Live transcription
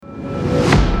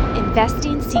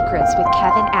Investing Secrets with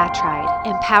Kevin Attride,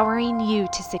 empowering you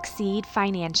to succeed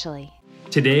financially.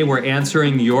 Today, we're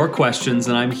answering your questions,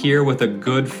 and I'm here with a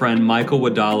good friend, Michael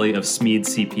Wadali of Smead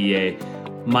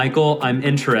CPA. Michael, I'm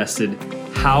interested.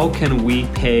 How can we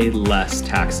pay less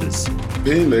taxes?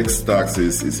 Paying less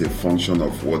taxes is a function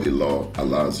of what the law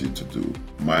allows you to do.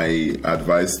 My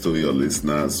advice to your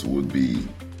listeners would be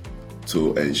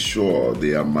to ensure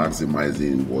they are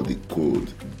maximizing what the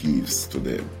code gives to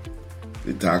them.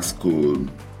 The tax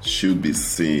code should be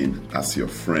seen as your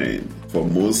friend. For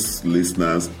most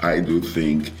listeners, I do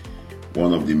think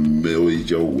one of the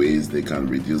major ways they can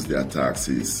reduce their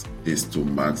taxes is to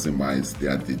maximize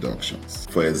their deductions.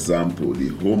 For example, the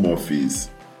Home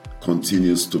Office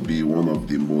continues to be one of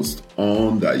the most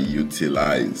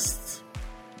underutilized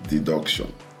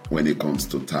deduction when it comes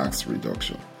to tax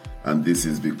reduction. And this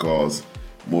is because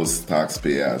most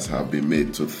taxpayers have been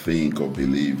made to think or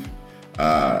believe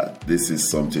this is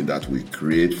something that we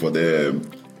create for them,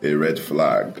 a red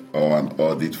flag or an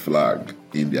audit flag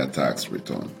in their tax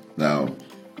return. Now,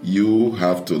 you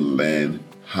have to learn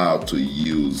how to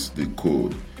use the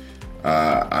code.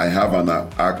 I have an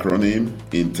acronym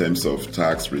in terms of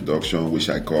tax reduction, which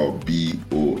I call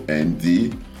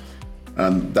BOND.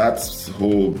 And that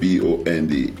whole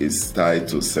BOND is tied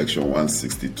to Section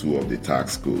 162 of the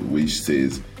tax code, which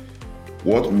says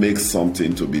what makes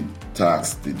something to be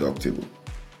tax deductible.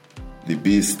 The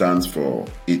B stands for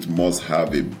it must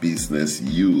have a business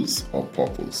use or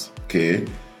purpose. Okay?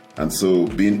 And so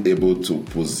being able to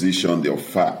position your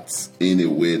facts in a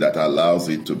way that allows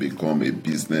it to become a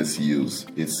business use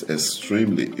is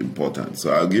extremely important.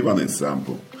 So I'll give an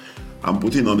example. I'm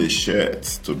putting on a shirt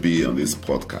to be on this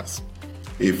podcast.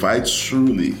 If I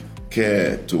truly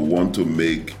care to want to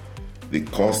make the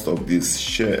cost of this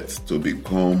shirt to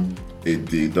become a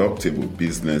deductible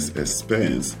business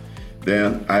expense,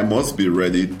 then I must be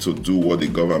ready to do what the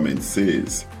government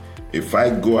says. If I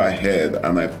go ahead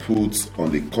and I put on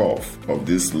the cuff of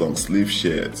this long sleeve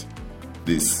shirt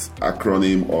this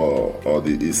acronym or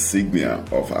the insignia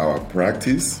of our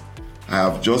practice, I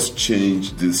have just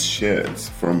changed this shirt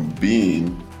from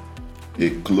being a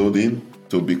clothing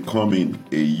to becoming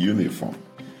a uniform.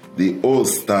 The O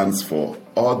stands for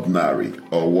ordinary,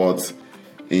 or what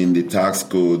in the tax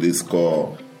code is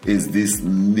called, is this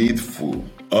needful.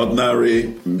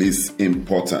 Ordinary is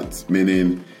important,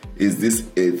 meaning is this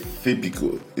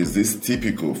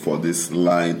typical for this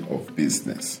line of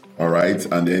business? All right.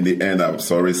 And then the N,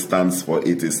 stands for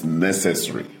it is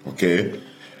necessary. Okay.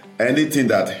 Anything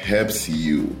that helps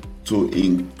you to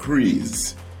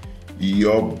increase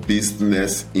your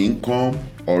business income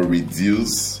or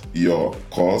reduce your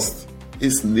cost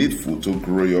is needful to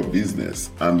grow your business.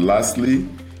 And lastly,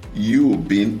 you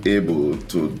being able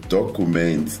to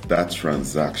document that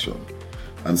transaction.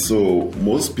 And so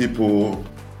most people,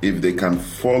 if they can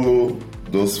follow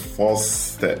those 4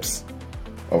 steps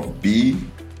of B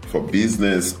for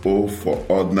business, O for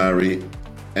ordinary,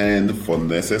 N for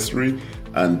necessary,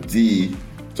 and D,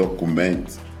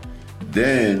 document,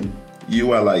 then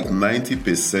you are like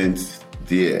 90%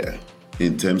 there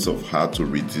in terms of how to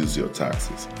reduce your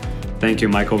taxes. Thank you,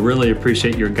 Michael. Really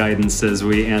appreciate your guidance as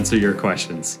we answer your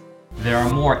questions. There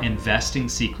are more investing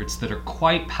secrets that are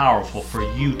quite powerful for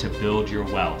you to build your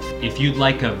wealth. If you'd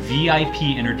like a VIP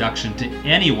introduction to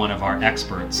any one of our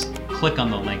experts, click on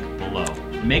the link below.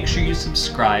 Make sure you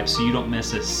subscribe so you don't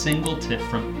miss a single tip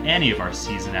from any of our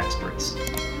seasoned experts.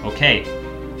 Okay,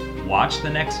 watch the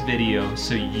next video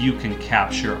so you can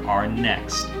capture our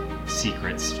next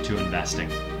secrets to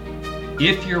investing.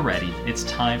 If you're ready, it's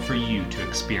time for you to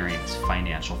experience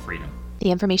financial freedom. The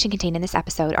information contained in this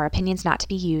episode are opinions not to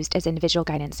be used as individual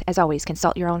guidance. As always,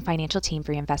 consult your own financial team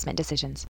for your investment decisions.